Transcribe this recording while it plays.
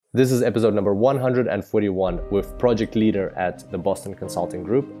This is episode number 141 with project leader at the Boston Consulting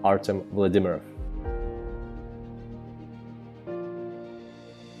Group, Artem Vladimirov.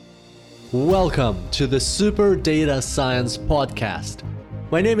 Welcome to the Super Data Science Podcast.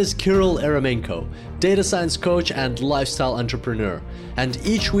 My name is Kirill Eremenko, data science coach and lifestyle entrepreneur. And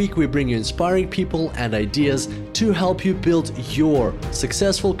each week we bring you inspiring people and ideas to help you build your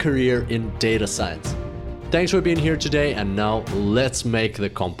successful career in data science. Thanks for being here today, and now let's make the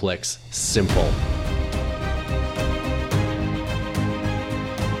complex simple.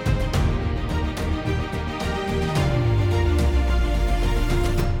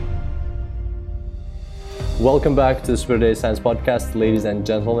 Welcome back to the Super Data Science Podcast, ladies and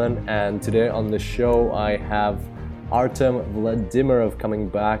gentlemen. And today on the show, I have Artem Vladimirov coming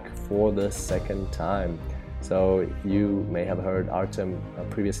back for the second time. So you may have heard Artem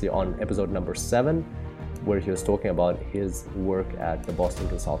previously on episode number 7, where he was talking about his work at the Boston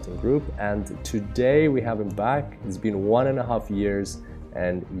Consulting Group. And today we have him back. It's been 1.5 years,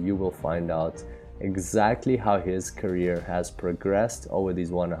 and you will find out exactly how his career has progressed over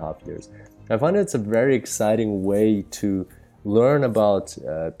these 1.5 years. I find it's a very exciting way to learn about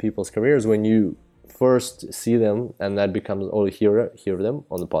people's careers when you first see them, and that becomes, or hear them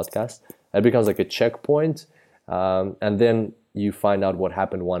on the podcast. That becomes like a checkpoint, and then you find out what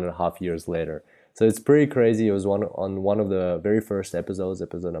happened 1.5 years later. So it's pretty crazy. It was on one of the very first episodes,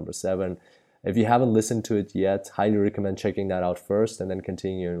 episode number 7. If you haven't listened to it yet, highly recommend checking that out first and then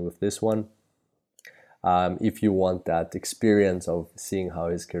continuing with this one. If you want that experience of seeing how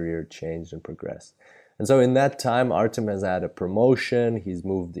his career changed and progressed. And so in that time, Artem has had a promotion. He's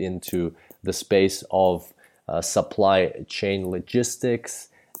moved into the space of supply chain logistics,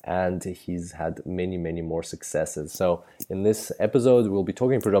 and he's had many, many more successes. So in this episode, we'll be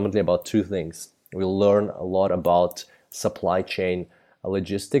talking predominantly about 2 things. We'll learn a lot about supply chain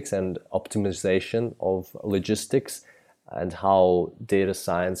logistics and optimization of logistics, and how data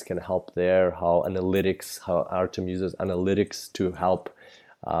science can help there, how Artem uses analytics to help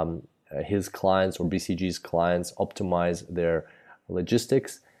his clients or BCG's clients optimize their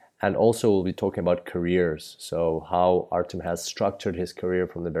logistics. And also we'll be talking about careers. So how Artem has structured his career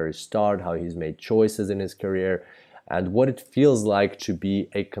from the very start, how he's made choices in his career, and what it feels like to be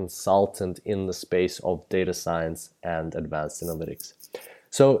a consultant in the space of data science and advanced analytics.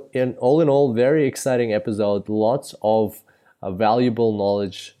 So in all, very exciting episode, lots of valuable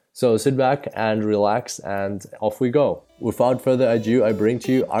knowledge. So sit back and relax, and off we go. Without further ado, I bring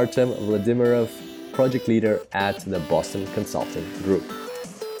to you Artem Vladimirov, project leader at the Boston Consulting Group.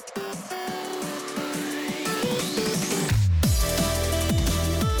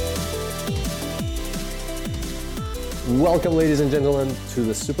 Welcome, ladies and gentlemen, to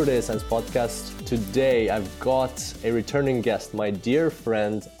the Super Data Science Podcast. Today, I've got a returning guest, my dear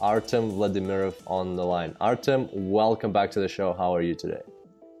friend, Artem Vladimirov, on the line. Artem, welcome back to the show. How are you today?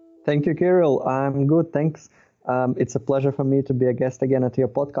 Thank you, Kirill. I'm good, thanks. It's a pleasure for me to be a guest again at your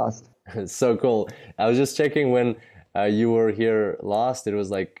podcast. So cool. I was just checking when you were here last. It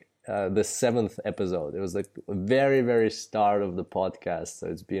was like the 7th episode. It was like the very, very start of the podcast. So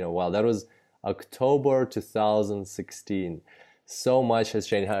it's been a while. That was October 2016. So much has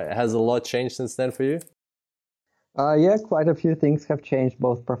changed. Has a lot changed since then for you? Yeah, quite a few things have changed,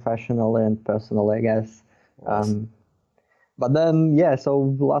 both professionally and personally, I guess. Awesome. But then, yeah,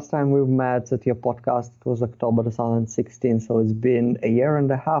 so last time we met at your podcast, it was October 2016. So it's been 1.5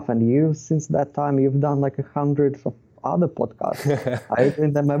 years. And you, since that time, you've done like 100 of other podcasts. Are you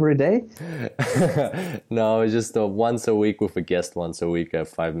doing them every day? No, it's just once a week with a guest, once a week, a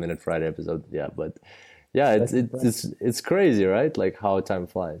 5-minute Friday episode. Yeah, but yeah, it's crazy, right? Like how time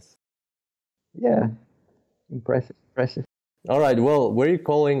flies. Yeah, impressive. All right, well, where are you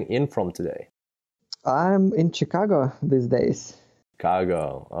calling in from today? I'm in Chicago these days.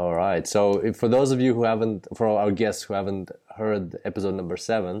 Chicago. All right. So for those of you for our guests who haven't heard episode number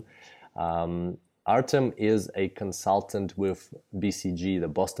 7, Artem is a consultant with BCG, the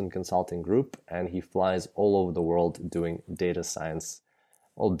Boston Consulting Group, and he flies all over the world doing data science,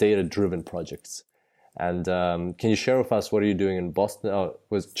 all data-driven projects. And can you share with us what are you doing in Boston?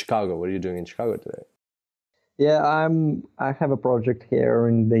 Chicago. What are you doing in Chicago today? Yeah, I have a project here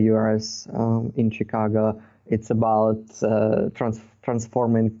in the US, in Chicago. It's about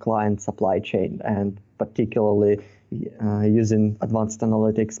transforming client supply chain, and particularly using advanced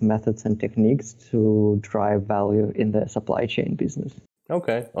analytics methods and techniques to drive value in the supply chain business.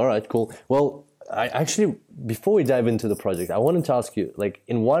 Okay. All right, cool. Well, I actually, before we dive into the project, I wanted to ask you, like,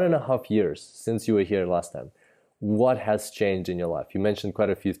 in 1.5 years since you were here last time, what has changed in your life? You mentioned quite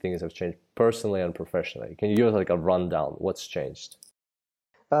a few things have changed personally and professionally. Can you give us like a rundown? What's changed?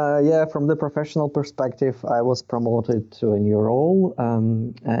 Yeah, from the professional perspective, I was promoted to a new role.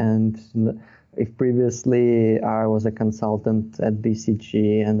 And if previously I was a consultant at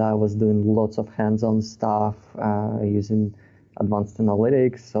BCG and I was doing lots of hands-on stuff using advanced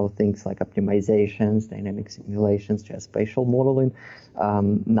analytics, so things like optimizations, dynamic simulations, geospatial modeling.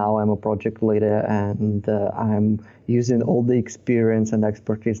 Now I'm a project leader and I'm using all the experience and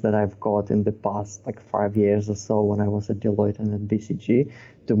expertise that I've got in the past like 5 years or so when I was at Deloitte and at BCG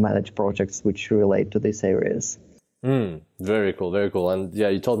to manage projects which relate to these areas. Very cool, very cool. And yeah,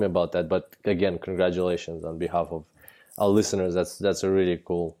 you told me about that, but again, congratulations on behalf of our listeners. That's a really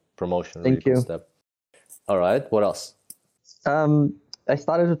cool promotion, really Thank cool you. step. All right, what else? I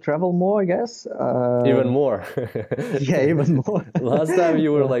started to travel more, I guess. Even more. Yeah, even more. Last time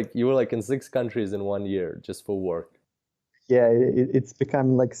you were like in 6 countries in 1 year just for work. Yeah, it's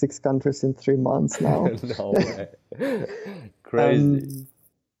become like 6 countries in 3 months now. No way. Crazy.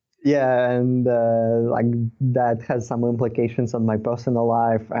 Yeah, and like that has some implications on my personal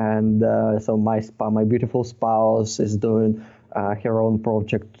life, and so my beautiful spouse is doing her own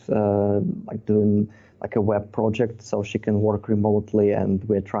project, like doing like a web project, so she can work remotely, and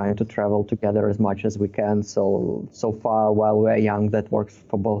we're trying to travel together as much as we can. So far, while we're young, that works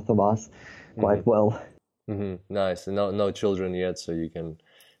for both of us quite well. Nice. And no children yet, so you can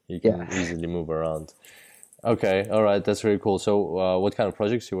Yeah. easily move around. Okay, all right, that's very cool. So, what kind of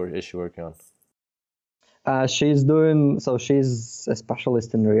projects is she working on? She's a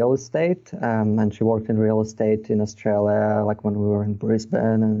specialist in real estate, and she worked in real estate in Australia, like when we were in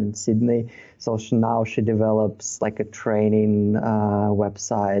Brisbane and in Sydney. So now she develops like a training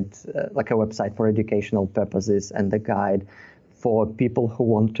website, like a website for educational purposes and a guide for people who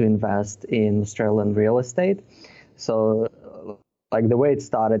want to invest in Australian real estate. So like the way it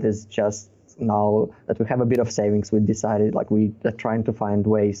started is just now that we have a bit of savings, we decided like we are trying to find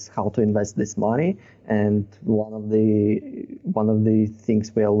ways how to invest this money, and one of the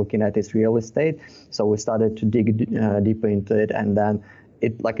things we are looking at is real estate. So we started to dig deeper into it, and then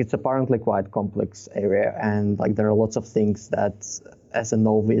it's apparently quite complex area, and like there are lots of things that as a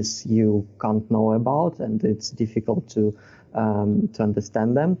novice you can't know about, and it's difficult to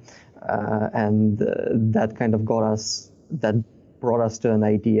understand them, and that kind of brought us to an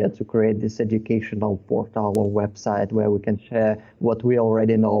idea to create this educational portal or website where we can share what we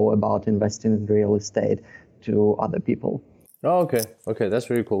already know about investing in real estate to other people. Oh, okay,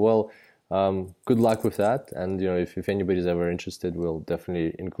 that's really cool. Well, good luck with that. And if anybody's ever interested, we'll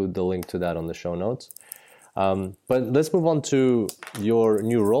definitely include the link to that on the show notes. But let's move on to your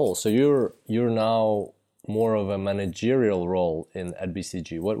new role. So you're now more of a managerial role at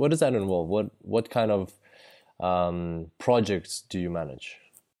BCG. What does that involve? What kind of projects do you manage?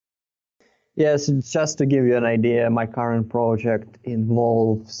 Yes, just to give you an idea, my current project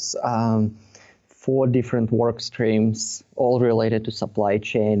involves 4 different work streams, all related to supply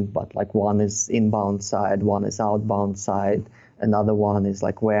chain, but like one is inbound side, one is outbound side, another one is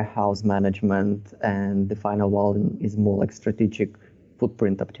like warehouse management, and the final one is more like strategic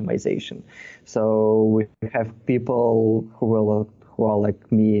footprint optimization. So we have people who are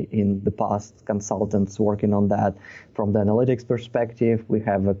like me in the past, consultants working on that from the analytics perspective. We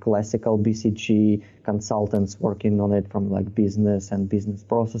have a classical BCG consultants working on it from like business and business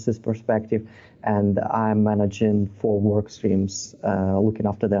processes perspective. And I'm managing 4 work streams, looking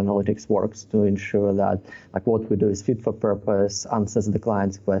after the analytics works to ensure that like what we do is fit for purpose, answers the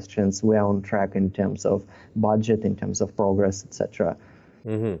client's questions, we're on track in terms of budget, in terms of progress, etc.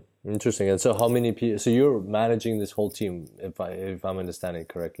 Interesting. And so how many people, so you're managing this whole team, if I'm understanding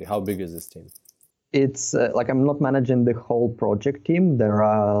correctly. How big is this team? It's like I'm not managing the whole project team. There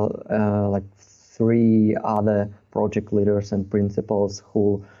are like 3 other project leaders and principals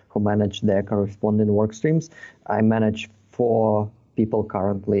who manage their corresponding work streams. I manage 4 people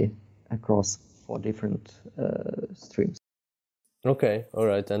currently across 4 different streams. Okay, all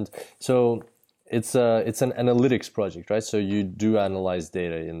right. And so it's an analytics project, right? So you do analyze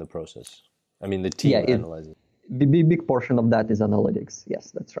data in the process. I mean, the team analyzes. The big portion of that is analytics.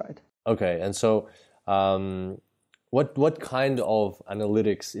 Yes, that's right. Okay, and so what kind of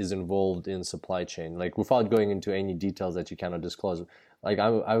analytics is involved in supply chain? Like without going into any details that you cannot disclose, like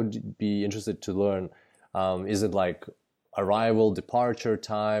I would be interested to learn, is it like arrival, departure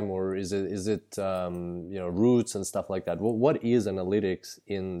time, or is it routes and stuff like that? What is analytics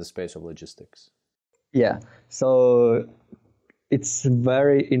in the space of logistics? Yeah, so it's a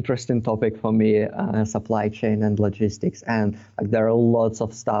very interesting topic for me, supply chain and logistics, and like there are lots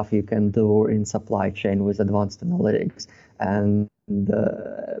of stuff you can do in supply chain with advanced analytics, and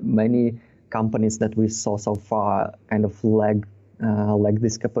many companies that we saw so far kind of lag lack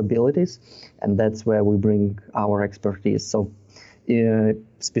these capabilities, and that's where we bring our expertise. So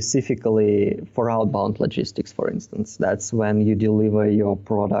specifically for outbound logistics, for instance, that's when you deliver your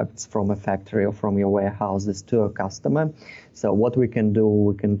products from a factory or from your warehouses to a customer. So what we can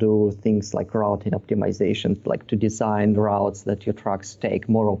do things like routing optimization, like to design routes that your trucks take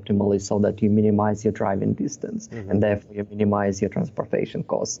more optimally so that you minimize your driving distance, and therefore you minimize your transportation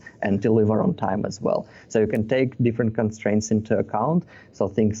costs and deliver on time as well. So you can take different constraints into account. So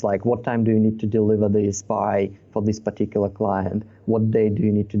things like what time do you need to deliver this by for this particular client, what day do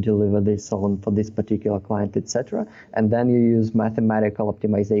you need to deliver this on for this particular client, etc. And then you use mathematical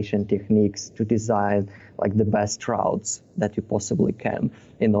optimization techniques to design like the best routes that you possibly can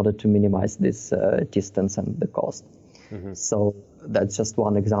in order to minimize this distance and the cost. So that's just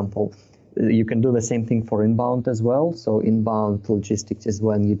one example. You can do the same thing for inbound as well. So inbound logistics is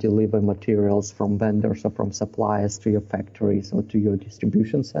when you deliver materials from vendors or from suppliers to your factories or to your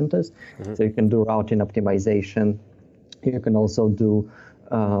distribution centers. So you can do routing optimization. You can also do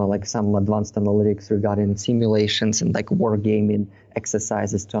like some advanced analytics regarding simulations and like wargaming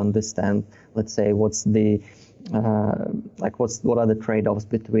exercises to understand, let's say, what are the trade-offs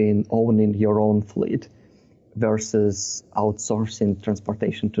between owning your own fleet versus outsourcing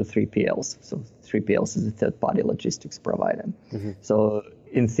transportation to 3PLs. So 3PLs is a third-party logistics provider. So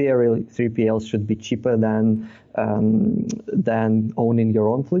in theory, 3PLs should be cheaper than owning your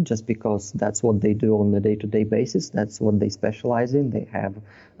own fleet, just because that's what they do on a day-to-day basis. That's what they specialize in. They have,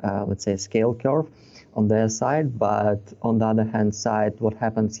 let's say, a scale curve on their side. But on the other hand side, what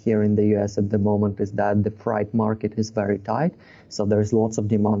happens here in the US at the moment is that the freight market is very tight. So there's lots of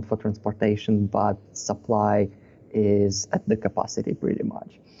demand for transportation, but supply is at the capacity pretty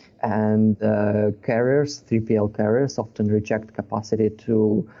much. And carriers, 3PL carriers, often reject capacity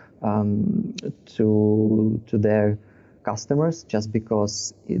to their customers just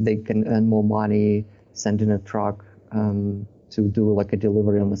because they can earn more money sending a truck to do like a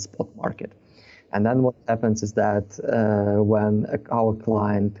delivery on the spot market. And then what happens is that when our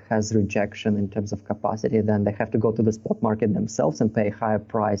client has rejection in terms of capacity, then they have to go to the spot market themselves and pay a higher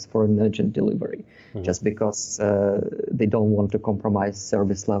price for an urgent delivery, just because they don't want to compromise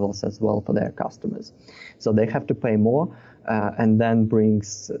service levels as well for their customers. So they have to pay more, and then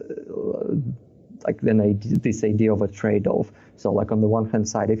brings this idea of a trade-off. So like on the one hand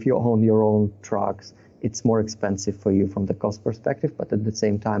side, if you own your own trucks, it's more expensive for you from the cost perspective, but at the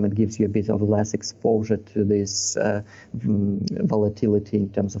same time, it gives you a bit of less exposure to this volatility in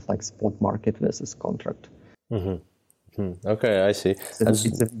terms of like spot market versus contract. Okay, I see. So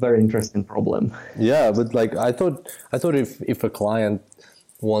it's a very interesting problem. Yeah, but like I thought if a client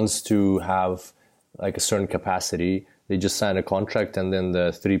wants to have like a certain capacity, they just sign a contract, and then the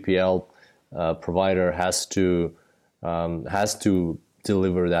 3PL provider has to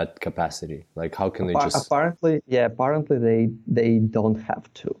deliver that capacity. Like, how can they just? Apparently they don't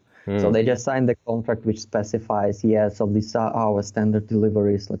have to. So they just sign the contract which specifies, so these are our standard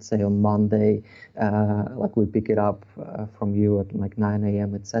deliveries, let's say on Monday, like we pick it up from you at like 9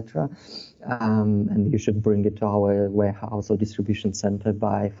 a.m., etc. And you should bring it to our warehouse or distribution center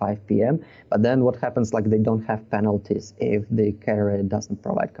by 5 p.m. But then what happens, like they don't have penalties if the carrier doesn't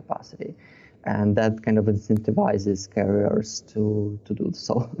provide capacity. And that kind of incentivizes carriers to do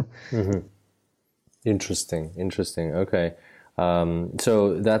so. Interesting. Okay.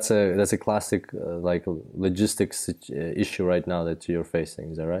 So that's a classic like logistics issue right now that you're facing.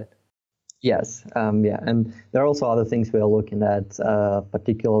 Is that right? Yes. And there are also other things we are looking at,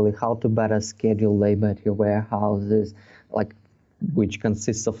 particularly how to better schedule labor at your warehouses, like which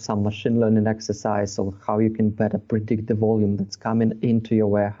consists of some machine learning exercise of how you can better predict the volume that's coming into your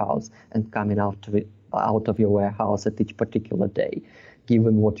warehouse and coming out of your warehouse at each particular day,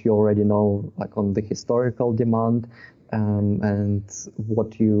 given what you already know, like on the historical demand, and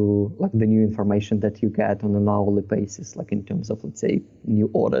what you like the new information that you get on an hourly basis, like in terms of, let's say, new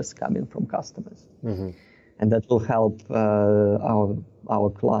orders coming from customers. And that will help our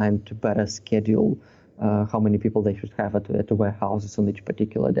client to better schedule how many people they should have at the warehouses on each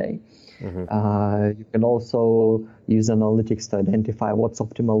particular day. You can also use analytics to identify what's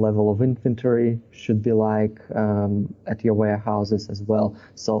optimal level of inventory should be like at your warehouses as well,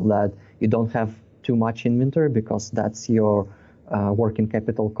 so that you don't have too much inventory, because that's your working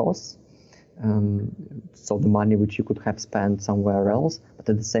capital costs. So the money which you could have spent somewhere else, but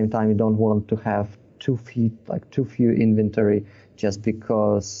at the same time, you don't want to have too few inventory just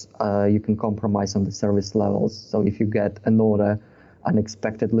because you can compromise on the service levels. So if you get an order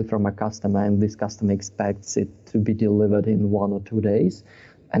unexpectedly from a customer and this customer expects it to be delivered in 1 or 2 days,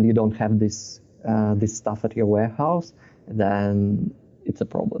 and you don't have this stuff at your warehouse, then it's a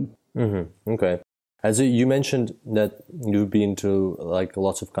problem. Okay. And so you mentioned that you've been to like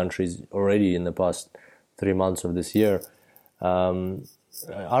lots of countries already in the past 3 months of this year.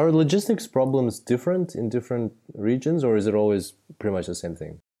 Are logistics problems different in different regions, or is it always pretty much the same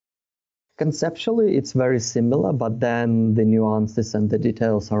thing? Conceptually, it's very similar, but then the nuances and the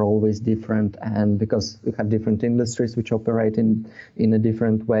details are always different. And because we have different industries which operate in a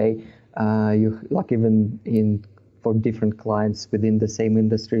different way, for different clients within the same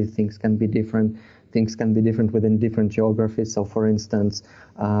industry, things can be different. Things can be different within different geographies. So, for instance,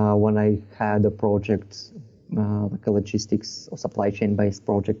 when I had a project, like a logistics or supply chain based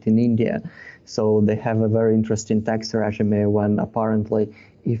project in India, so they have a very interesting tax regime when apparently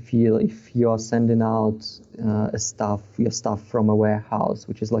if you are sending out your stuff from a warehouse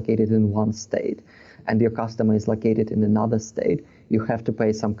which is located in one state and your customer is located in another state, you have to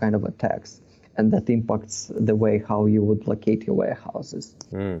pay some kind of a tax, and that impacts the way how you would locate your warehouses.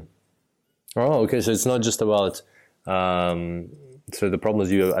 Oh, okay. So it's not just about so the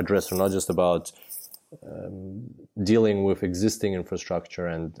problems you address are not just about dealing with existing infrastructure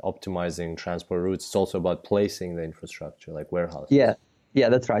and optimizing transport routes. It's also about placing the infrastructure, like warehouses. Yeah,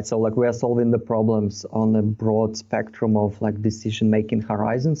 that's right. So like we are solving the problems on a broad spectrum of like decision-making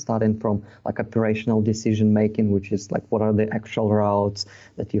horizon, starting from like operational decision-making, which is like what are the actual routes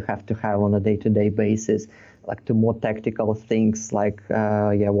that you have to have on a day-to-day basis, like to more tactical things like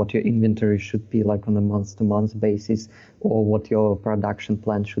what your inventory should be like on a month-to-month basis, or what your production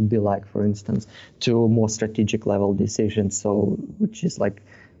plan should be like, for instance, to more strategic level decisions. So which is like,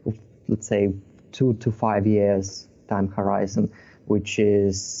 let's say 2 to 5 years time horizon, which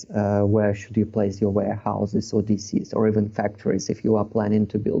is where should you place your warehouses or DCs or even factories if you are planning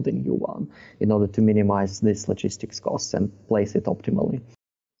to build a new one, in order to minimize these logistics costs and place it optimally.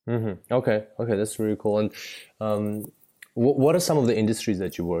 Okay, that's really cool. And what are some of the industries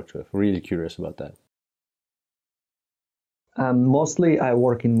that you worked with? Really curious about that. Mostly I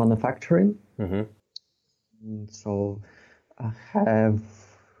work in manufacturing. So I have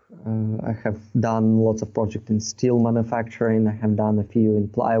done lots of projects in steel manufacturing. I have done a few in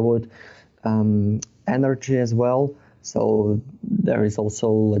plywood, energy as well. So there is also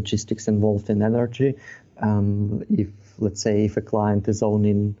logistics involved in energy. If a client is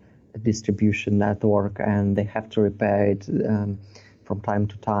owning a distribution network and they have to repair it from time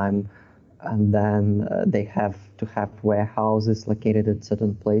to time, and then they have to have warehouses located at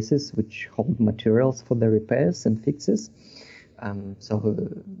certain places which hold materials for the repairs and fixes. So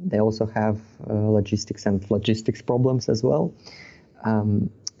they also have logistics problems as well.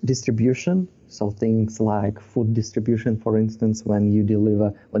 Distribution, so things like food distribution, for instance, when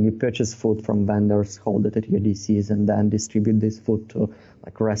you purchase food from vendors, hold it at your DCs, and then distribute this food to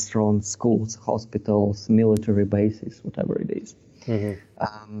like restaurants, schools, hospitals, military bases, whatever it is.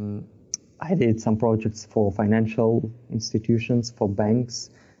 I did some projects for financial institutions, for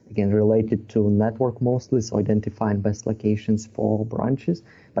banks, again related to network mostly, so identifying best locations for branches.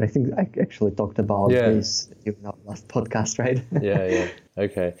 But I think I actually talked about this in our last podcast, right? Yeah.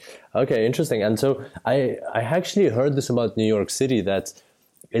 Okay, interesting. And so I actually heard this about New York City, that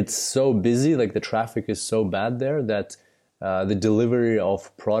it's so busy, like the traffic is so bad there that the delivery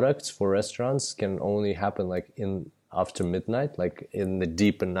of products for restaurants can only happen like after midnight, like in the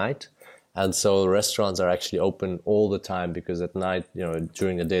deep night. And so restaurants are actually open all the time because at night,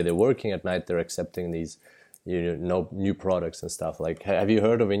 during the day they're working, at night they're accepting these, new products and stuff. Like, have you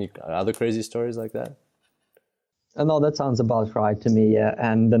heard of any other crazy stories like that? No, that sounds about right to me. Yeah.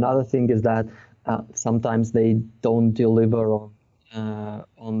 And another thing is that sometimes they don't deliver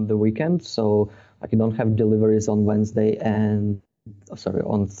on the weekend. So like you don't have deliveries on Wednesday and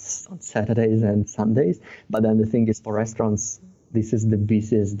on Saturdays and Sundays. But then the thing is, for restaurants, this is the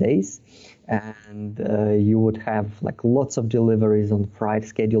busiest days, and you would have like lots of deliveries on Friday,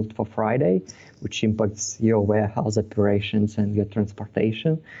 scheduled for Friday, which impacts your warehouse operations and your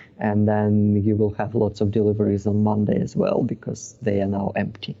transportation. And then you will have lots of deliveries on Monday as well because they are now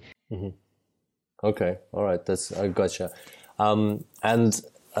empty. Okay, all right, I gotcha. And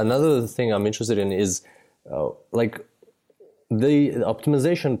another thing I'm interested in is the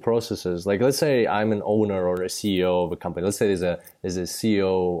optimization processes. Like, let's say I'm an owner or a CEO of a company. Let's say there's a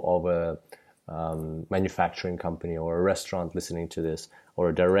CEO of a manufacturing company or a restaurant listening to this, or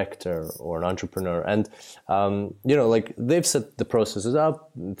a director or an entrepreneur. And, they've set the processes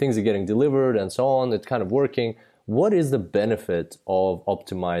up, things are getting delivered and so on. It's kind of working. What is the benefit of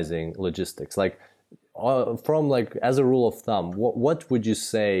optimizing logistics? Like, as a rule of thumb, what would you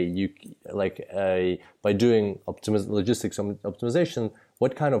say by doing logistics optimization,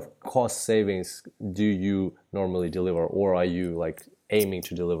 what kind of cost savings do you normally deliver, or are you like aiming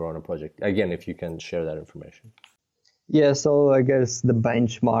to deliver on a project? Again, if you can share that information. Yeah, so I guess the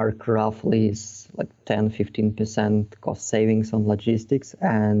benchmark roughly is like 10-15% cost savings on logistics.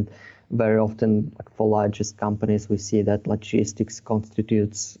 And very often, like for largest companies, we see that logistics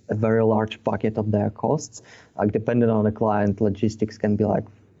constitutes a very large bucket of their costs. Like depending on the client, logistics can be like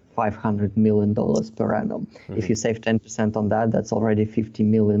 $500 million per annum. If you save 10% on that, that's already $50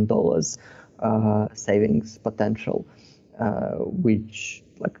 million savings potential, which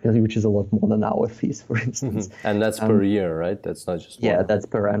is a lot more than our fees, for instance. And that's per year, right? That's not just yeah, one. that's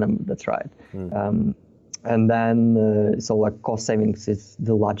per annum. That's right. And then so like cost savings is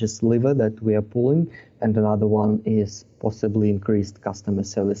the largest lever that we are pulling, and another one is possibly increased customer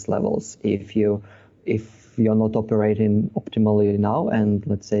service levels. If you're not operating optimally now, and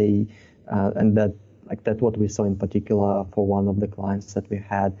let's say and that's what we saw in particular for one of the clients that we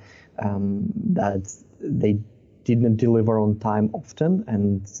had, that they didn't deliver on time often,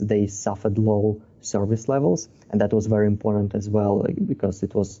 and they suffered low service levels. And that was very important as well, because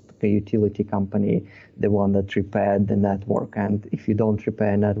it was a utility company, the one that repaired the network. And if you don't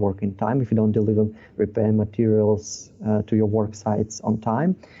repair network in time, if you don't deliver repair materials to your work sites on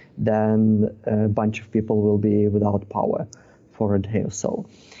time, then a bunch of people will be without power for a day or so.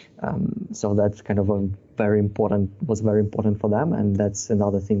 So that's kind of was very important for them, and that's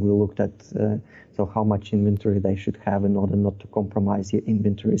another thing we looked at. So how much inventory they should have in order not to compromise your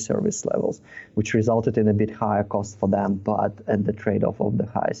inventory service levels, which resulted in a bit higher cost for them, but at the trade-off of the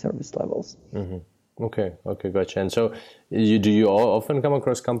high service levels. Mm-hmm. Okay, gotcha. And so, do you often come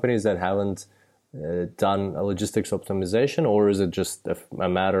across companies that haven't done a logistics optimization, or is it just a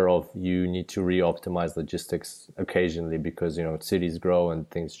matter of you need to re-optimize logistics occasionally because cities grow and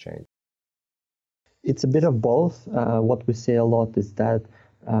things change? It's a bit of both. What we see a lot is that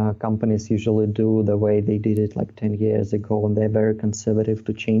companies usually do the way they did it like 10 years ago, and they're very conservative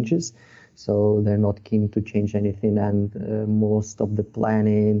to changes. So they're not keen to change anything, and most of the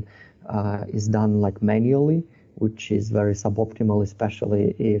planning is done like manually, which is very suboptimal,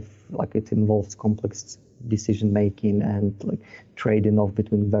 especially if like it involves complex decision making and like trading off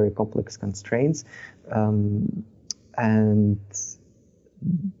between very complex constraints. And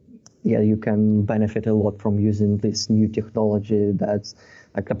yeah, you can benefit a lot from using this new technology that's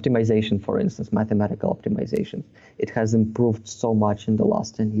like optimization, for instance, mathematical optimization. It has improved so much in the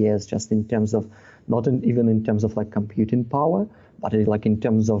last 10 years, just in terms of, even in terms of like computing power, but like in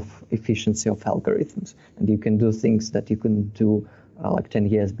terms of efficiency of algorithms. And you can do things that you couldn't do like 10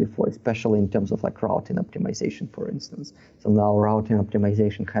 years before, especially in terms of like routing optimization, for instance. So now routing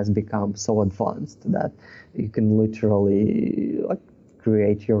optimization has become so advanced that you can literally like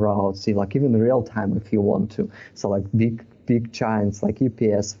create your routes, like even real time if you want to. So like big giants like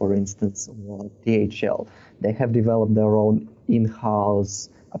UPS, for instance, or DHL, they have developed their own in-house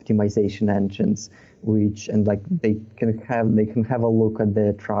optimization engines, and like they can have a look at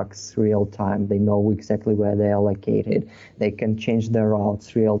their trucks real time. They know exactly where they are located. They can change their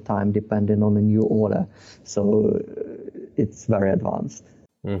routes real time depending on a new order. So it's very advanced.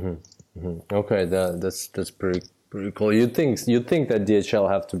 Mm-hmm. Mm-hmm. Okay, that's pretty cool. You'd think that DHL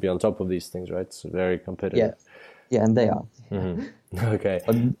have to be on top of these things, right? It's very competitive. Yeah, and they are. Mm-hmm. Okay.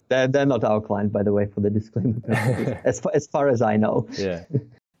 But they're not our client, by the way, for the disclaimer purposes, as far as I know. Yeah.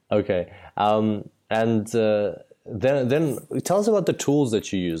 Okay. And then tell us about the tools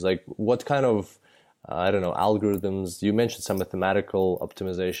that you use. Like what kind of, algorithms? You mentioned some mathematical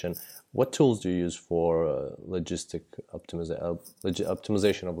optimization. What tools do you use for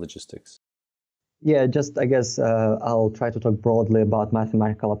optimization of logistics? Yeah, I guess I'll try to talk broadly about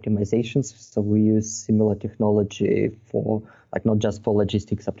mathematical optimizations. So we use similar technology for like not just for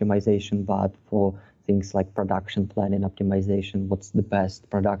logistics optimization, but for things like production planning optimization. What's the best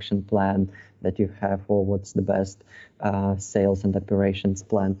production plan that you have, or what's the best sales and operations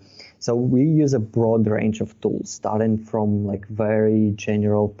plan? So we use a broad range of tools, starting from like very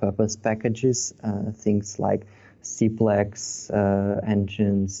general purpose packages, things like Cplex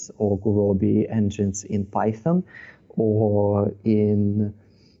engines or Gurobi engines in Python, or in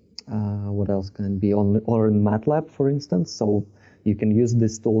what else can it be, or in MATLAB, for instance. So you can use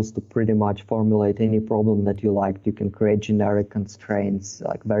these tools to pretty much formulate any problem that you like. You can create generic constraints,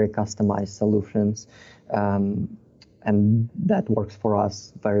 like very customized solutions. And that works for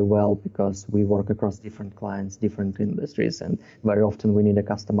us very well because we work across different clients, different industries, and very often we need a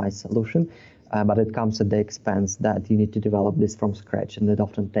customized solution. But it comes at the expense that you need to develop this from scratch, and it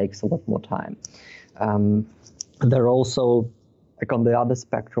often takes a lot more time. There are also, like on the other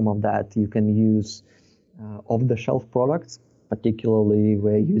spectrum of that, you can use off-the-shelf products. particularly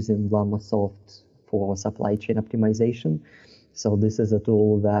we're using LlamaSoft for supply chain optimization. So this is a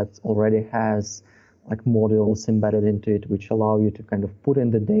tool that already has like modules embedded into it, which allow you to kind of put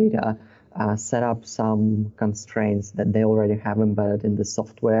in the data, set up some constraints that they already have embedded in the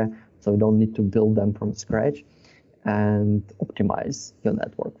software, so you don't need to build them from scratch, and optimize your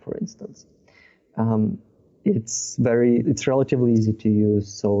network, for instance. It's relatively easy to use,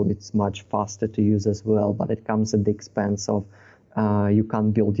 so it's much faster to use as well, but it comes at the expense of you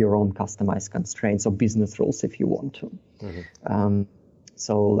can't build your own customized constraints or business rules if you want to.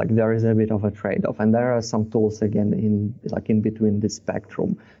 So like there is a bit of a trade-off, and there are some tools again in between this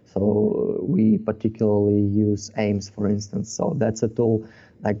spectrum. So we particularly use AIMS, for instance. So that's a tool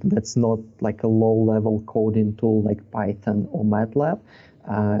that's not like a low-level coding tool like Python or MATLAB.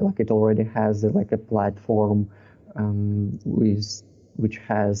 Like it already has like a platform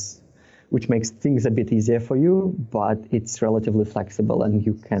which makes things a bit easier for you, but it's relatively flexible and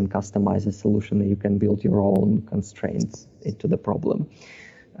you can customize a solution and you can build your own constraints into the problem.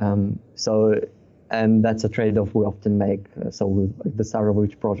 And that's a trade-off we often make. So with the start of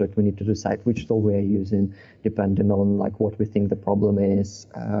which project, we need to decide which tool we are using, depending on like what we think the problem is,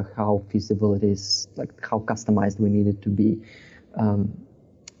 how feasible it is, like how customized we need it to be.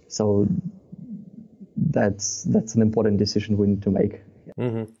 So that's an important decision we need to make.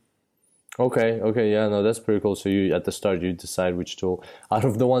 Mm-hmm. Okay, yeah, no, that's pretty cool. So you at the start you decide which tool. Out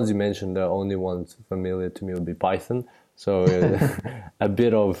of the ones you mentioned, the only ones familiar to me would be Python. So a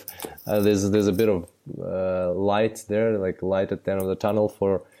bit of there's a bit of light there, like light at the end of the tunnel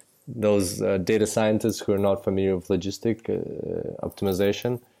for those data scientists who are not familiar with logistic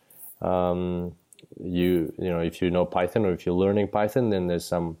optimization. You know, if you know Python or if you're learning Python, then there's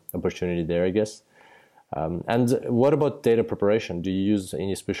some opportunity there, I guess. And what about data preparation? Do you use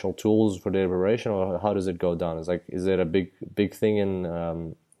any special tools for data preparation, or how does it go down? Is it a big thing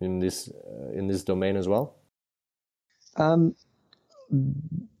in this domain as well?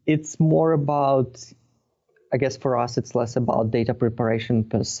 It's more about, I guess for us, it's less about data preparation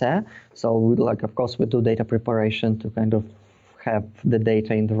per se. So of course, we do data preparation to kind of have the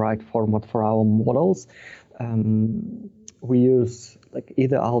data in the right format for our models. We use like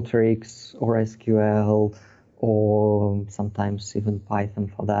either Alteryx or SQL, or sometimes even Python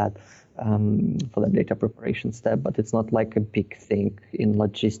for that data preparation step. But it's not like a big thing in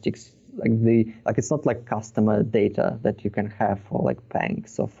logistics. It's not like customer data that you can have for like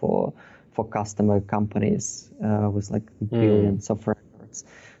banks or for customer companies with like billions of records.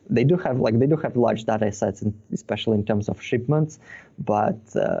 They do have large data sets, especially in terms of shipments, but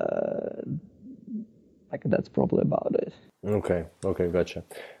that's probably about it. Okay, gotcha.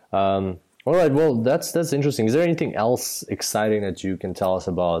 All right, well, that's interesting. Is there anything else exciting that you can tell us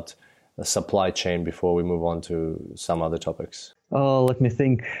about the supply chain before we move on to some other topics? Let me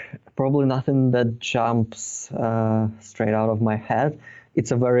think. Probably nothing that jumps straight out of my head.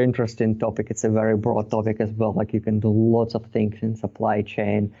 It's a very interesting topic. It's a very broad topic as well. Like you can do lots of things in supply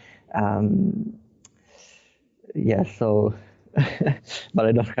chain. So, but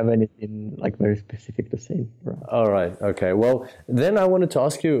I don't have anything like very specific to say. All right. Okay. Well, then I wanted to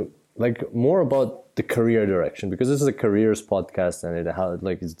ask you like more about the career direction, because this is a careers podcast and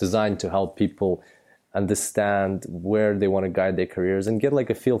it's designed to help people understand where they want to guide their careers and get like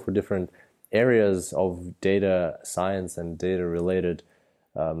a feel for different areas of data science and data related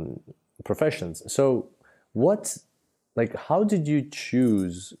professions. So how did you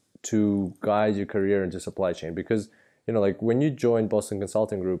choose to guide your career into supply chain? Because, you know, like when you joined Boston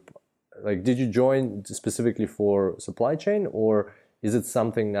Consulting Group, like did you join specifically for supply chain, or is it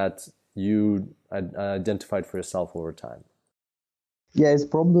something that you identified for yourself over time? Yeah, it's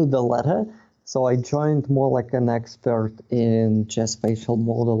probably the latter. So I joined more like an expert in geospatial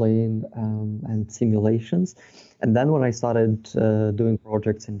modeling and simulations. And then when I started doing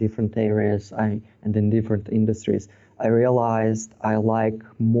projects in different areas and in different industries, I realized I like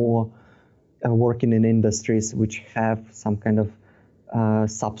more working in industries which have some kind of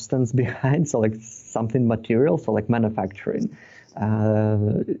substance behind, so like something material, so like manufacturing.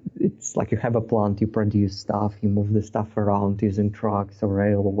 It's like you have a plant, you produce stuff, you move the stuff around using trucks or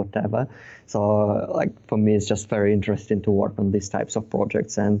rail or whatever. So like for me, it's just very interesting to work on these types of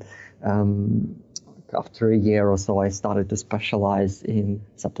projects. And after a year or so, I started to specialize in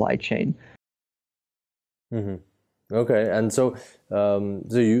supply chain. Mm-hmm. Okay, and so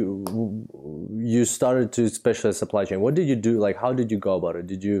you started to specialize supply chain. What did you do? Like, how did you go about it?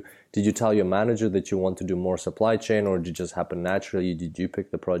 Did you tell your manager that you want to do more supply chain, or did it just happen naturally? Did you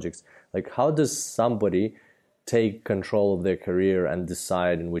pick the projects? Like, how does somebody take control of their career and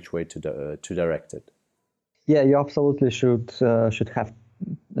decide in which way to direct it? Yeah, you absolutely should have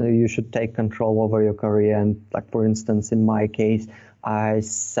you should take control over your career. And like for instance, in my case, I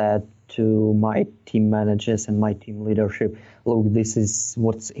said to my team managers and my team leadership, look, this is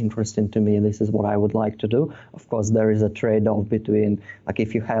what's interesting to me. This is what I would like to do. Of course, there is a trade-off between like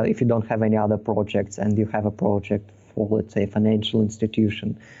if you don't have any other projects and you have a project for, let's say, a financial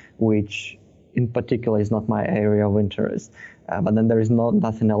institution, which in particular is not my area of interest, but then there is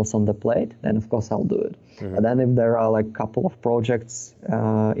nothing else on the plate, then of course I'll do it. But then if there are like a couple of projects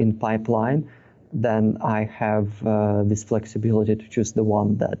in pipeline, then I have this flexibility to choose the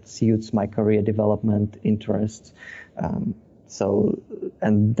one that suits my career development interests.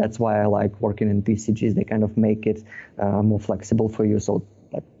 And that's why I like working in PCGs. They kind of make it more flexible for you, so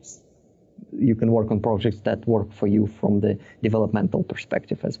that you can work on projects that work for you from the developmental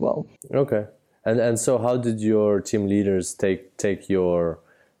perspective as well. Okay. And so how did your team leaders take your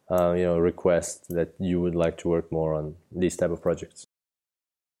request that you would like to work more on these type of projects?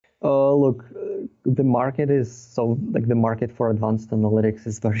 Look, the market the market for advanced analytics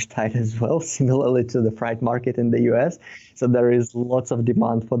is very tight as well, similarly to the freight market in the US. So there is lots of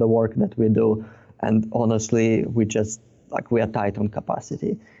demand for the work that we do. And honestly, we are tight on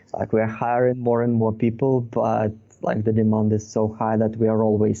capacity. We're hiring more and more people, but the demand is so high that we are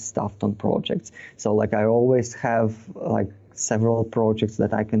always staffed on projects. So I always have several projects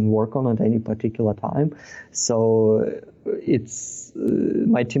that I can work on at any particular time. So it's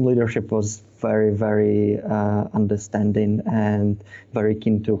my team leadership was very, very understanding and very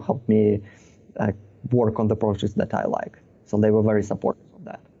keen to help me work on the projects that I like. So they were very supportive of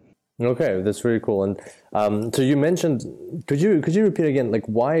that. Okay, that's really cool. And so you mentioned, could you repeat again,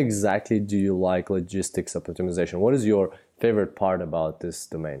 why exactly do you like logistics optimization? What is your favorite part about this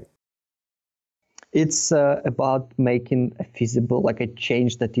domain? It's about making a feasible, a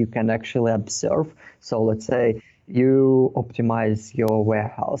change that you can actually observe. So let's say you optimize your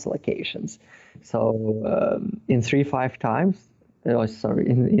warehouse locations. So in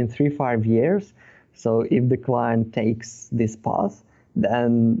 3-5 years, so if the client takes this path,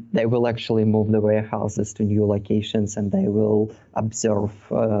 then they will actually move the warehouses to new locations and they will observe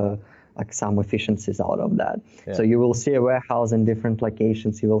some efficiencies out of that. Yeah. So you will see a warehouse in different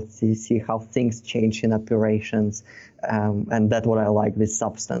locations. You will see how things change in operations. And that's what I like, this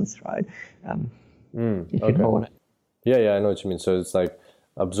substance, right? If you know what Yeah, I know what you mean. So it's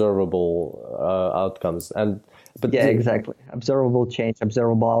observable outcomes. Exactly. Observable change,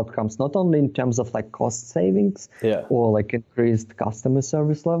 observable outcomes, not only in terms of cost savings or increased customer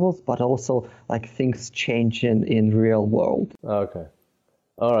service levels, but also things changing in real world. Okay.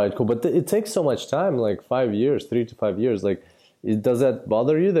 All right, cool. But it takes so much time, 5 years, 3 to 5 years. Does that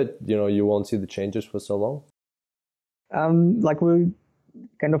bother you that, you won't see the changes for so long? We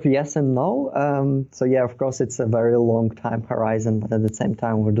kind of yes and no. So yeah, of course, it's a very long time horizon, but at the same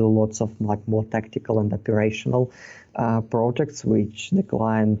time, we do lots of more tactical and operational projects, which the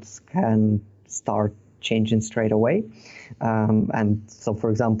clients can start changing straight away. And so, for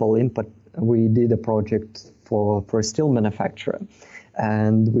example, we did a project for a steel manufacturer.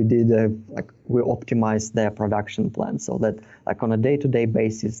 And we did we optimized their production plan so that on a day-to-day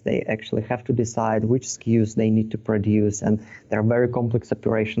basis, they actually have to decide which SKUs they need to produce. And there are very complex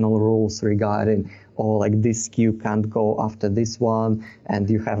operational rules regarding, this SKU can't go after this one, and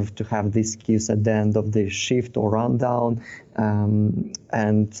you have to have these SKUs at the end of the shift or rundown.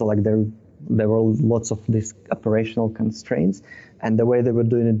 And so there were lots of these operational constraints. And the way they were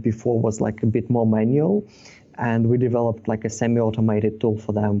doing it before was a bit more manual. And we developed a semi-automated tool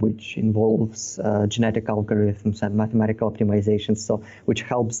for them, which involves genetic algorithms and mathematical optimizations, so which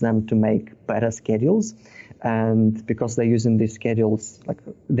helps them to make better schedules. And because they're using these schedules,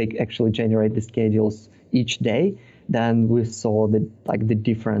 they actually generate the schedules each day, then we saw the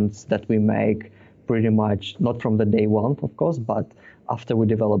difference that we make pretty much, not from the day one, of course, but after we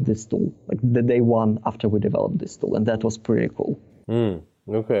developed this tool, the day one after we developed this tool. And that was pretty cool.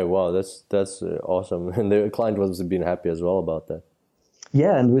 Okay, wow, that's awesome. And the client was being happy as well about that.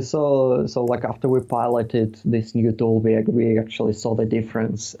 Yeah, and we saw, after we piloted this new tool, we actually saw the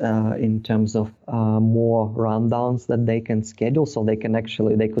difference in terms of more rundowns that they can schedule. So they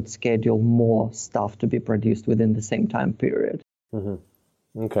could schedule more stuff to be produced within the same time period. Mm-hmm.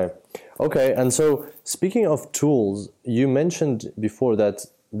 Okay. And so speaking of tools, you mentioned before that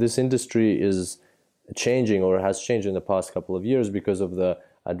this industry is changing or has changed in the past couple of years because of the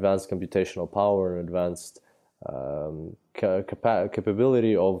advanced computational power and advanced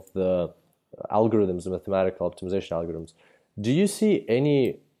capability of the algorithms, the mathematical optimization algorithms. Do you see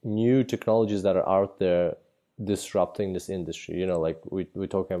any new technologies that are out there disrupting this industry? We're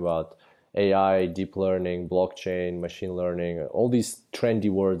talking about AI, deep learning, blockchain, machine learning, all these trendy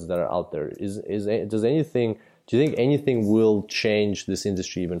words that are out there. Do you think anything will change this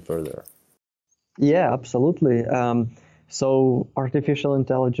industry even further? Yeah, absolutely. So artificial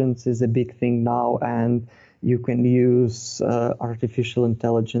intelligence is a big thing now, and you can use artificial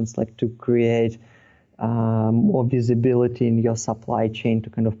intelligence like to create more visibility in your supply chain to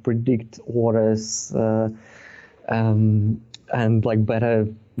kind of predict orders and like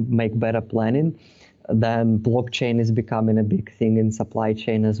make better planning. Then blockchain is becoming a big thing in supply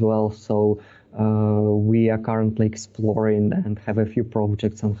chain as well. So we are currently exploring and have a few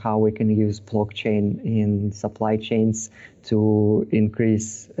projects on how we can use blockchain in supply chains to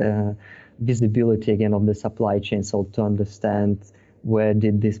increase visibility again of the supply chain. So to understand where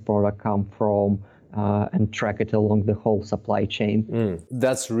did this product come from and track it along the whole supply chain.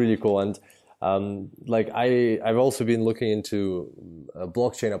 That's really cool. And like I've also been looking into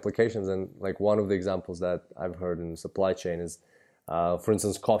blockchain applications, and like one of the examples that I've heard in supply chain is, for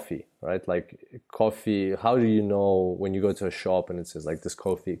instance, coffee, right? Like coffee, how do you know when you go to a shop and it says like this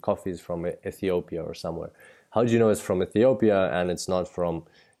coffee is from Ethiopia or somewhere? How do you know it's from Ethiopia and it's not from,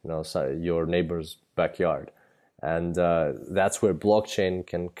 your neighbor's backyard? And that's where blockchain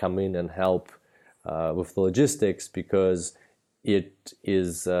can come in and help with the logistics, because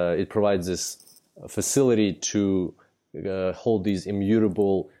it provides this facility to hold these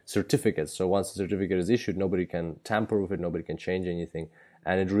immutable certificates. So once the certificate is issued, nobody can tamper with it, nobody can change anything,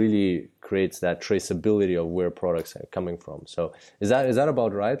 and it really creates that traceability of where products are coming from. So is that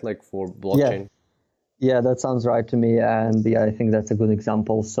about right? Like for blockchain? Yeah, that sounds right to me, and yeah, I think that's a good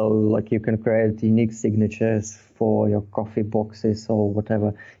example. So like you can create unique signatures for your coffee boxes or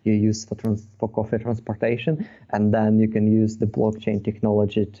whatever you use for coffee transportation, and then you can use the blockchain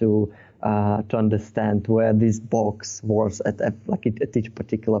technology to understand where this box was at each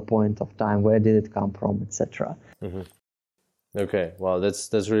particular point of time, where did it come from, etc. Mm-hmm. Okay, wow,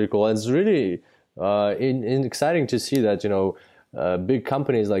 that's really cool. And it's really exciting to see that big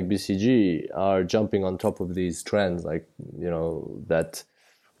companies like BCG are jumping on top of these trends, like that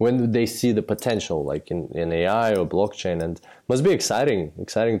when they see the potential, like in AI or blockchain, and must be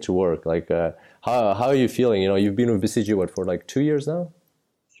exciting to work. Like how are you feeling? You've been with BCG for like 2 years now?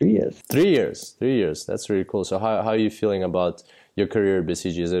 3 years. 3 years. 3 years. That's really cool. So how are you feeling about your career at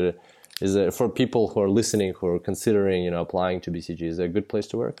BCG? Is it for people who are listening, who are considering applying to BCG? Is it a good place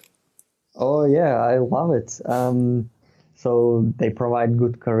to work? Oh yeah, I love it. So they provide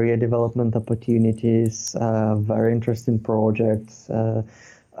good career development opportunities, very interesting projects,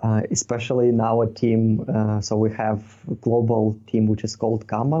 especially in our team. So we have a global team which is called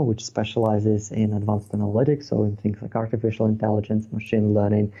Gamma, which specializes in advanced analytics, so in things like artificial intelligence, machine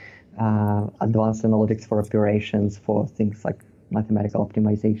learning, advanced analytics for operations, for things like mathematical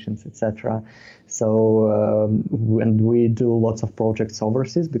optimizations, etc. So and we do lots of projects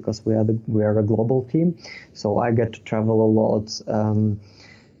overseas because we are a global team. So I get to travel a lot.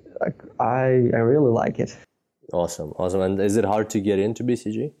 I really like it. Awesome. And is it hard to get into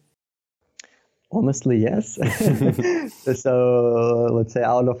BCG? Honestly, yes. So let's say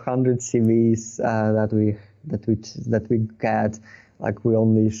out of 100 CVs that we get, like we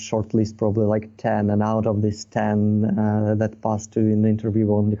only shortlist probably like 10, and out of these 10 that pass to an interview,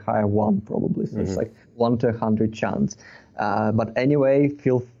 we only hire one probably. So It's like 1 to 100 chance. But anyway,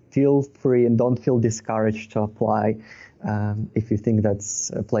 feel free and don't feel discouraged to apply if you think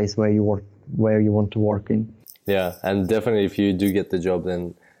that's a place where you want to work in. Yeah, and definitely if you do get the job,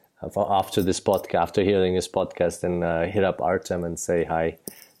 then after hearing this podcast, then hit up Artem and say hi,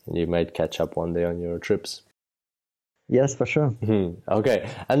 and you might catch up one day on your trips. Yes, for sure. Mm-hmm. Okay.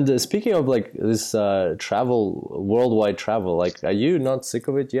 And speaking of like this worldwide travel, like, are you not sick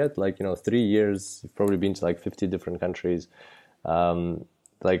of it yet? Like, 3 years, you've probably been to like 50 different countries.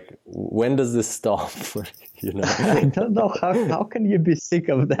 Like, when does this stop? I don't know. How can you be sick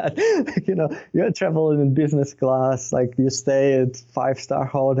of that? You're traveling in business class, like you stay at 5-star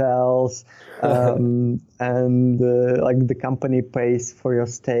hotels, and like the company pays for your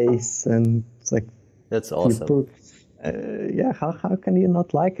stays, and it's like, that's awesome. How can you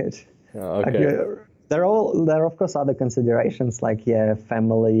not like it? Oh, okay. There are of course other considerations like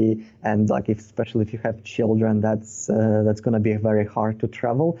family, and like especially if you have children, that's going to be very hard to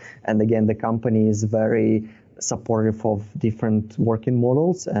travel. And again, the company is very supportive of different working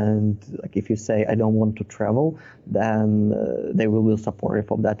models, and like if you say I don't want to travel, then they will be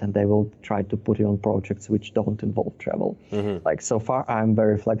supportive of that, and they will try to put you on projects which don't involve travel. Like so far I'm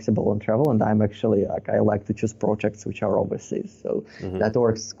very flexible on travel, and I'm actually like I like to choose projects which are overseas, so that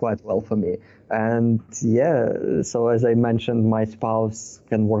works quite well for me. And yeah, so as I mentioned, my spouse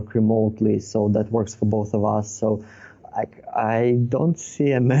can work remotely, so that works for both of us. So I don't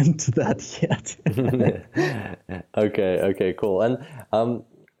see an end to that yet. Okay, cool. And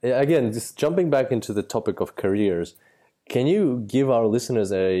again, just jumping back into the topic of careers, can you give our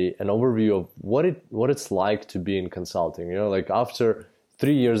listeners an overview of what it's like to be in consulting? You know, like after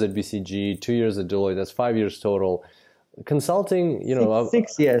 3 years at BCG, 2 years at Deloitte, that's 5 years total. Consulting, you know,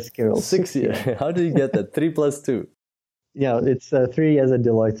 6 years, Kirill. 6 years. How do you get that? 3 plus 2? Yeah, it's 3 years at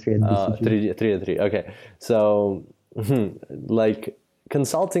Deloitte, 3 at BCG. 3 and 3. Okay, so. Like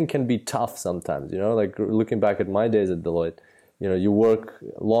consulting can be tough sometimes, you know, like looking back at my days at Deloitte, you know, you work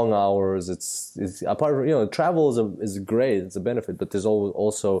long hours. It's apart from, you know, travel is great. It's a benefit, but there's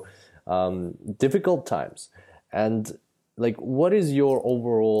also difficult times. And like, what is your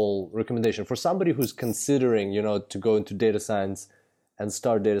overall recommendation for somebody who's considering, you know, to go into data science and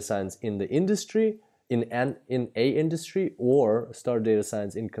start data science in the industry, in a industry, or start data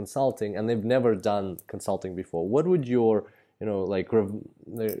science in consulting, and they've never done consulting before? What would your, you know, like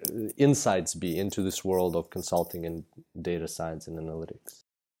insights be into this world of consulting and data science and analytics?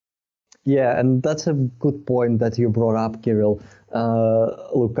 Yeah, and that's a good point that you brought up, Kirill.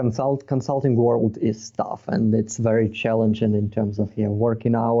 Look, consulting world is tough, and it's very challenging in terms of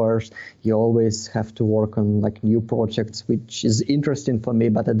working hours. You always have to work on like new projects, which is interesting for me,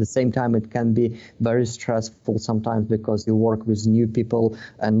 but at the same time it can be very stressful sometimes because you work with new people,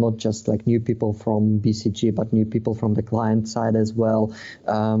 and not just like new people from BCG, but new people from the client side as well.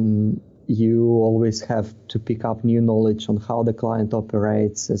 You always have to pick up new knowledge on how the client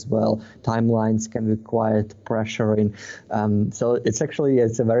operates as well. Timelines can be quite pressuring. So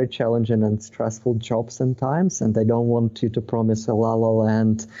it's a very challenging and stressful job sometimes, and I don't want you to promise a la la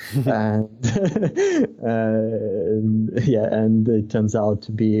land. And and it turns out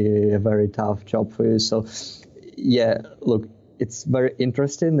to be a very tough job for you. So yeah, look, it's very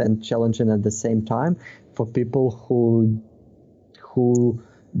interesting and challenging at the same time for people who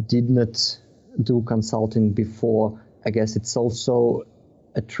did not do consulting before. I guess it's also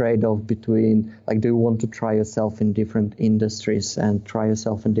a trade-off between like, do you want to try yourself in different industries and try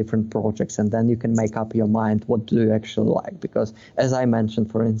yourself in different projects, and then you can make up your mind what do you actually like. Because as I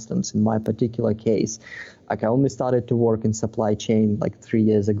mentioned, for instance, in my particular case, like I only started to work in supply chain like 3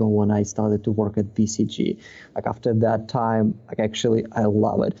 years ago when I started to work at BCG. Like after that time, like actually I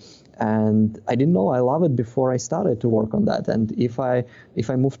love it. And I didn't know I love it before I started to work on that. And if I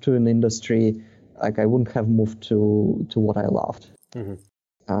moved to an industry, like I wouldn't have moved to what I loved.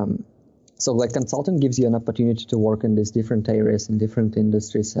 So like consulting gives you an opportunity to work in these different areas in different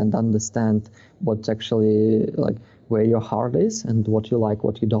industries and understand what's actually like where your heart is and what you like,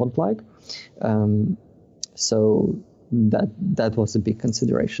 what you don't like. So that was a big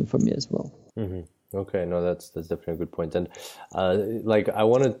consideration for me as well. Okay, no, that's definitely a good point. And like I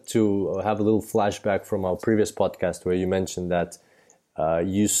wanted to have a little flashback from our previous podcast where you mentioned that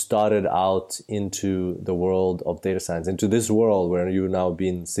you started out into the world of data science, into this world where you've now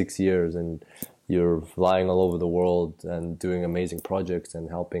been 6 years and you're flying all over the world and doing amazing projects and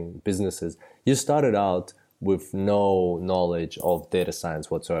helping businesses. You started out with no knowledge of data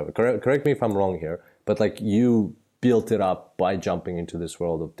science whatsoever. Correct me if I'm wrong here, but like you built it up by jumping into this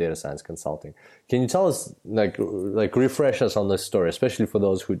world of data science consulting. Can you tell us, like refresh us on this story, especially for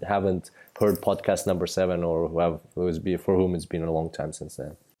those who haven't heard podcast number 7 or for whom it's been a long time since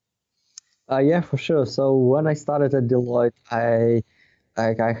then? Yeah, for sure. So when I started at Deloitte, I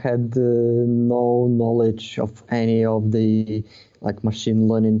had no knowledge of any of the like machine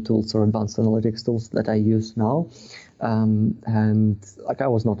learning tools or advanced analytics tools that I use now. And like I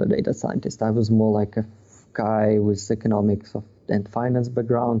was not a data scientist. I was more like a guy with economics and finance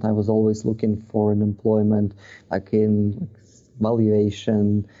background. I was always looking for an employment like in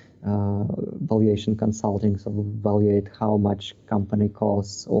valuation consulting, so evaluate how much company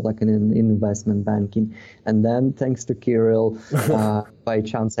costs, or like in investment banking. And then thanks to Kirill, by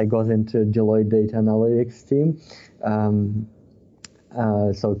chance I got into Deloitte data analytics team.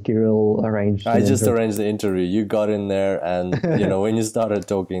 So Kirill arranged. I just arranged the interview. You got in there, and you know when you started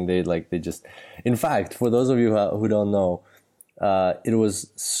talking, they just. In fact, for those of you who don't know, it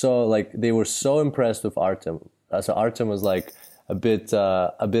was so like they were so impressed with Artem. So Artem was like a bit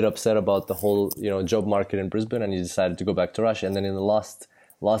upset about the whole job market in Brisbane, and he decided to go back to Russia. And then in the last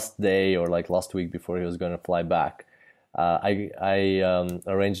last day or like last week before he was going to fly back, I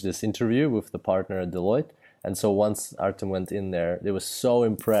arranged this interview with the partner at Deloitte. And so once Artem went in there, they were so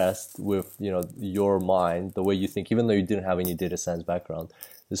impressed with, your mind, the way you think, even though you didn't have any data science background.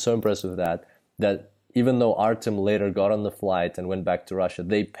 They're so impressed with that even though Artem later got on the flight and went back to Russia,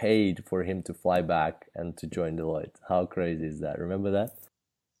 they paid for him to fly back and to join Deloitte. How crazy is that? Remember that?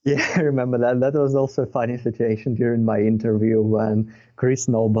 Yeah, I remember that. That was also a funny situation during my interview when Chris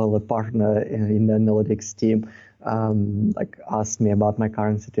Noble, a partner in the analytics team, asked me about my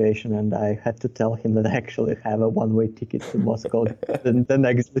current situation, and I had to tell him that I actually have a one-way ticket to Moscow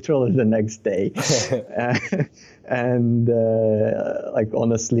literally the next day.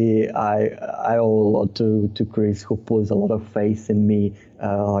 Honestly, I owe a lot to Chris, who puts a lot of faith in me.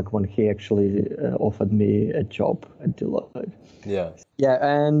 When he actually offered me a job at Deloitte. Yeah. Yeah,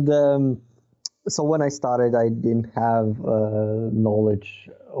 and so when I started, I didn't have knowledge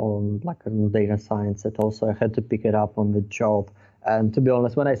on data science at all, so I had to pick it up on the job. And to be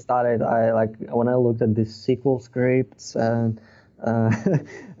honest, when I started, when I looked at these SQL scripts and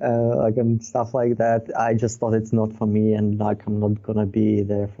and stuff like that, I just thought it's not for me, and I'm not gonna be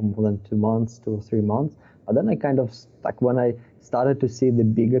there for more than 2 months, 2 or 3 months. But then I kind of when I started to see the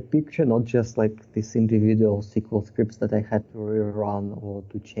bigger picture, not just these individual SQL scripts that I had to rerun or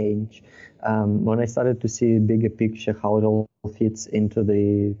to change. When I started to see a bigger picture, how it all fits into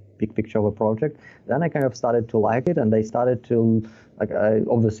the big picture of a project, then I kind of started to like it, and I started to I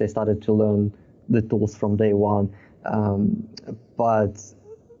obviously started to learn the tools from day one, but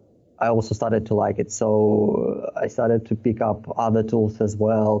I also started to like it. So I started to pick up other tools as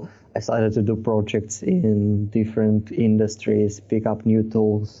well. I started to do projects in different industries, pick up new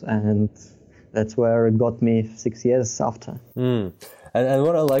tools, and that's where it got me 6 years after. And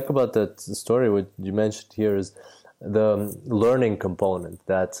what I like about that story, what you mentioned here, is the learning component,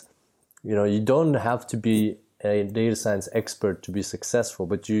 that you don't have to be a data science expert to be successful,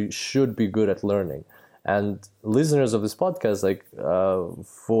 but you should be good at learning. And listeners of this podcast,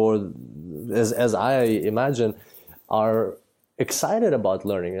 as I imagine, are excited about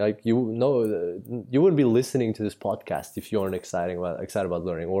learning. You wouldn't be listening to this podcast if you aren't excited about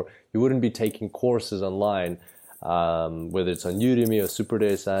learning, or you wouldn't be taking courses online, whether it's on Udemy or Super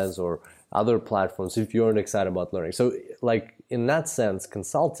Data Science or other platforms, if you aren't excited about learning. So, in that sense,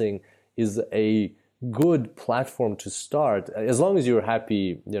 consulting is a good platform to start, as long as you're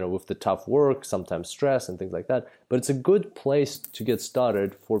happy, with the tough work, sometimes stress and things like that. But it's a good place to get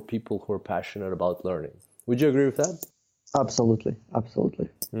started for people who are passionate about learning. Would you agree with that? Absolutely.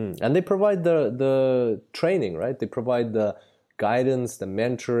 And they provide the training, right? They provide the guidance, the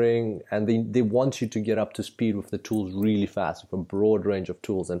mentoring, and they want you to get up to speed with the tools really fast, with a broad range of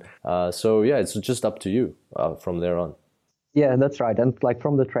tools. And it's just up to you from there on. Yeah, that's right. And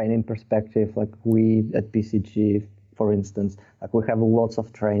from the training perspective, we at BCG, for instance, we have lots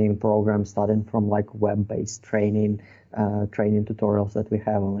of training programs, starting from web-based training tutorials that we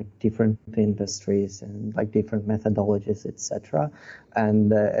have on different industries and different methodologies, etc.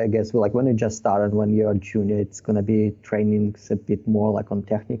 And I guess when you just start and when you're a junior, it's going to be trainings a bit more on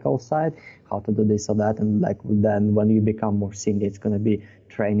technical side, how to do this or that. And then when you become more senior, it's going to be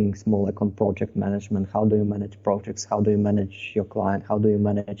trainings more on project management. How do you manage projects? How do you manage your client? How do you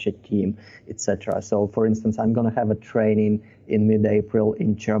manage a team, etc. So for instance, I'm going to have a training in mid-April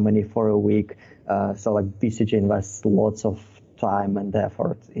in Germany for a week. BCG invests lots of time and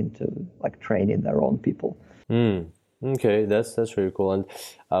effort into training their own people. Okay, that's really cool. And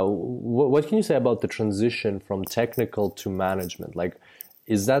what can you say about the transition from technical to management?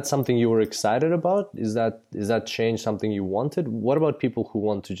 Is that something you were excited about? Is that change something you wanted? What about people who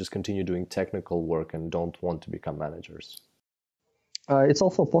want to just continue doing technical work and don't want to become managers? It's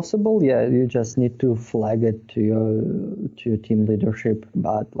also possible. Yeah, you just need to flag it to your team leadership.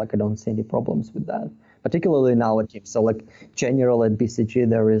 But I don't see any problems with that, particularly in our team. So general at BCG,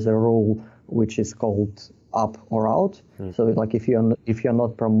 there is a rule which is called up or out. So if you're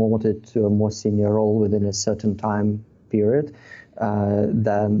not promoted to a more senior role within a certain time period,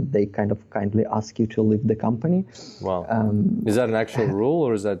 then they kind of kindly ask you to leave the company. Wow. Is that an actual rule,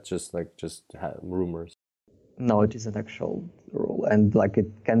 or is that just rumors? No, it is an actual rule, and it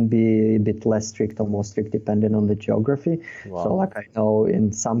can be a bit less strict or more strict depending on the geography. Wow. So I know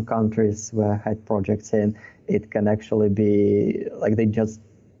in some countries where I had projects in, it can actually be they just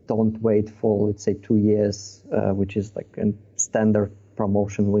don't wait for, let's say, 2 years, which is a standard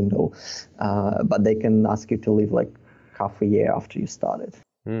promotion window, but they can ask you to leave half a year after you started.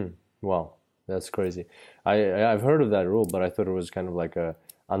 Wow, that's crazy. I've heard of that rule, but I thought it was kind of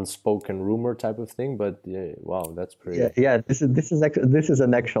unspoken rumor type of thing, but yeah, wow, that's pretty. Yeah. This is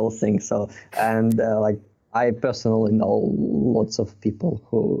an actual thing. So, and like I personally know lots of people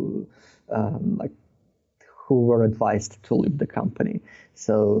who like who were advised to leave the company.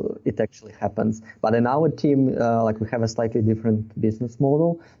 So it actually happens. But in our team, like we have a slightly different business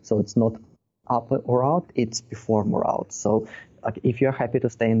model. So it's not up or out, it's perform or out. So like if you're happy to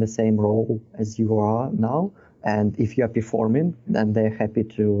stay in the same role as you are now, and if you are performing, then they're happy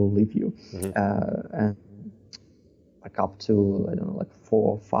to leave you. And like up to, I don't know, like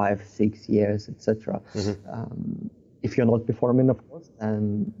 4, 5, 6 years, etc. If you're not performing, of course,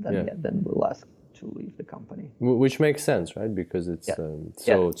 then we'll ask to leave the company. Which makes sense, right? Because it's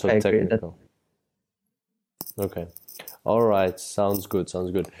so technical. Okay. All right. Sounds good.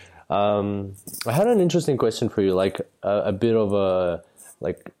 I had an interesting question for you, like a bit of a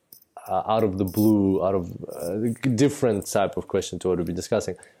out of the blue, out of a different type of question to what we'll be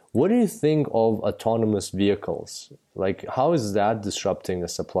discussing. What do you think of autonomous vehicles? Like, how is that disrupting the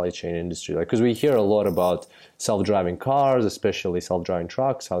supply chain industry? Like, because we hear a lot about self-driving cars, especially self-driving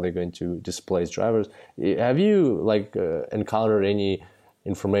trucks, how they're going to displace drivers. Have you encountered any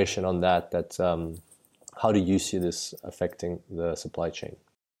information on that? How do you see this affecting the supply chain?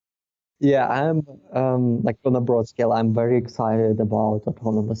 Yeah, I'm like on a broad scale, I'm very excited about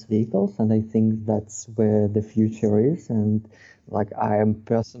autonomous vehicles, and I think that's where the future is. And like I'm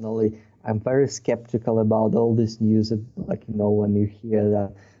very skeptical about all this news, like, when you hear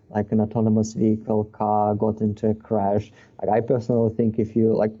that like an autonomous vehicle car got into a crash. Like I personally think if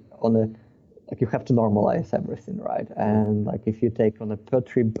you you have to normalize everything, right? And like if you take on a per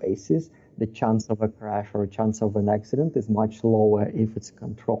trip basis, the chance of a crash or a chance of an accident is much lower if it's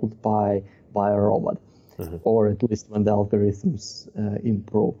controlled by a robot, or at least when the algorithms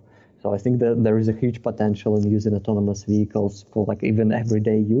improve. So I think that there is a huge potential in using autonomous vehicles for like even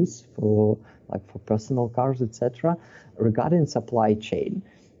everyday use, for personal cars, etc. Regarding supply chain,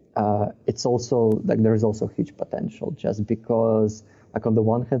 it's also like there is also huge potential, just because like on the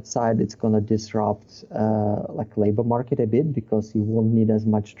one hand side, it's going to disrupt like labor market a bit, because you won't need as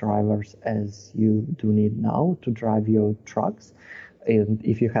much drivers as you do need now to drive your trucks. And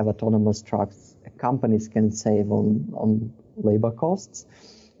if you have autonomous trucks, companies can save on labor costs,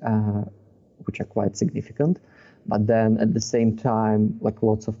 which are quite significant. But then at the same time, like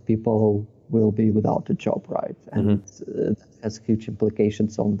lots of people will be without a job, right? And that has huge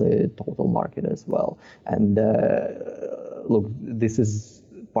implications on the total market as well. And look, this is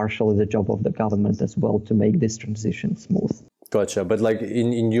partially the job of the government as well to make this transition smooth. Gotcha. But like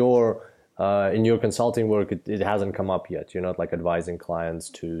in your consulting work, it hasn't come up yet. You're not like advising clients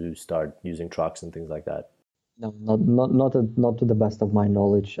to start using trucks and things like that. No, not to the best of my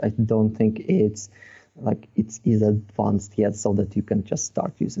knowledge. I don't think it's is advanced yet, so that you can just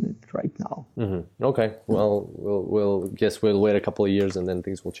start using it right now. Okay. Well, we'll wait a couple of years and then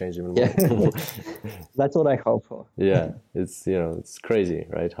things will change even more. That's what I hope for. Yeah, it's crazy,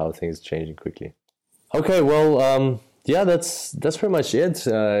 right? How things changing quickly. Okay. Well, yeah, that's pretty much it.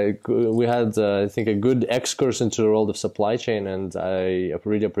 We had, I think, a good excursus into the world of supply chain, and I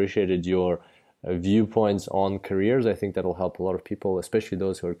really appreciated your viewpoints on careers. I think that'll help a lot of people, especially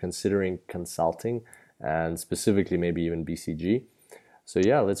those who are considering consulting, and specifically maybe even BCG. So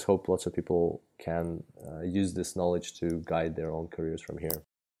yeah, let's hope lots of people can use this knowledge to guide their own careers from here.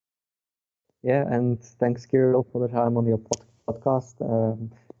 Yeah, and thanks, Kirill, for the time on your podcast.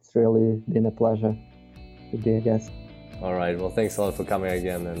 It's really been a pleasure to be a guest. All right, well, thanks a lot for coming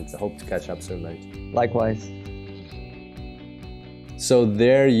again, and hope to catch up soon, mate. Likewise. So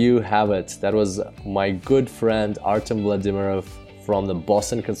there you have it. That was my good friend Artem Vladimirov from the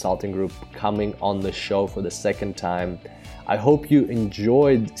Boston Consulting Group coming on the show for the second time. I hope you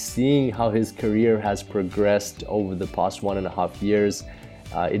enjoyed seeing how his career has progressed over the past 1.5 years.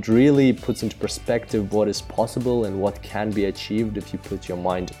 It really puts into perspective what is possible and what can be achieved if you put your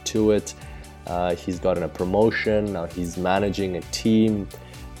mind to it. He's gotten a promotion, now he's managing a team.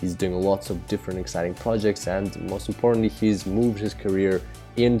 He's doing lots of different exciting projects, and most importantly, he's moved his career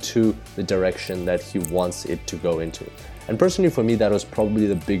into the direction that he wants it to go into. And personally for me, that was probably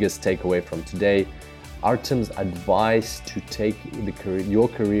the biggest takeaway from today. Artem's advice to take your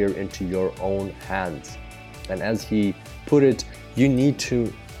career into your own hands. And as he put it, you need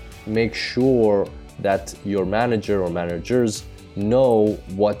to make sure that your manager or managers know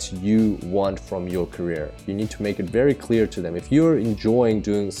what you want from your career. You need to make it very clear to them. If you're enjoying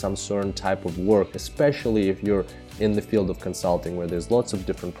doing some certain type of work, especially if you're in the field of consulting where there's lots of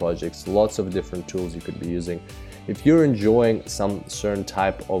different projects, lots of different tools you could be using, if you're enjoying some certain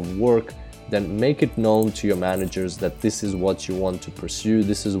type of work, then make it known to your managers that this is what you want to pursue,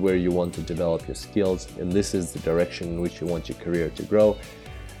 this is where you want to develop your skills, and this is the direction in which you want your career to grow.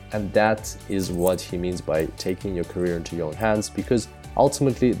 And that is what he means by taking your career into your own hands, because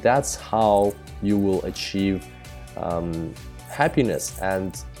ultimately that's how you will achieve happiness,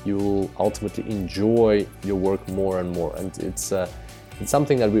 and you will ultimately enjoy your work more and more. And it's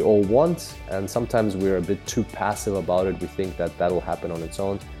something that we all want, and sometimes we're a bit too passive about it. We think that that'll happen on its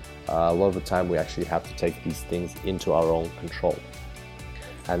own. A lot of the time we actually have to take these things into our own control.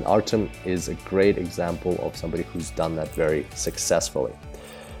 And Artem is a great example of somebody who's done that very successfully.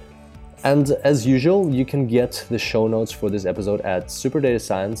 And as usual, you can get the show notes for this episode at Super Data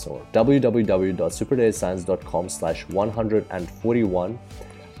Science or www.superdatascience.com/141.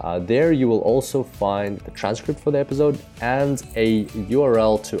 There you will also find the transcript for the episode and a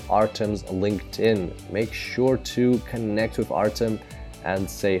URL to Artem's LinkedIn. Make sure to connect with Artem and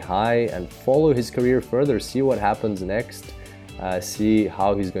say hi and follow his career further. See what happens next. See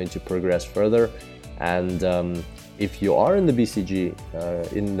how he's going to progress further. And if you are in the BCG,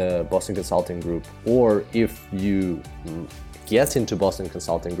 in the Boston Consulting Group, or if you get into Boston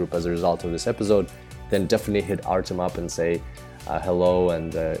Consulting Group as a result of this episode, then definitely hit Artem up and say hello,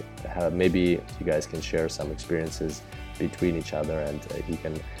 and maybe you guys can share some experiences between each other, and he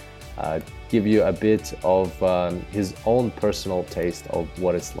can give you a bit of his own personal taste of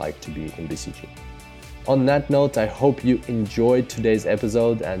what it's like to be in BCG. On that note, I hope you enjoyed today's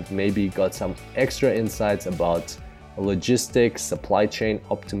episode and maybe got some extra insights about logistics, supply chain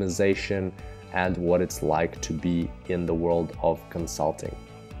optimization, and what it's like to be in the world of consulting.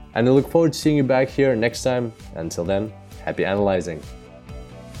 And I look forward to seeing you back here next time. Until then, happy analyzing.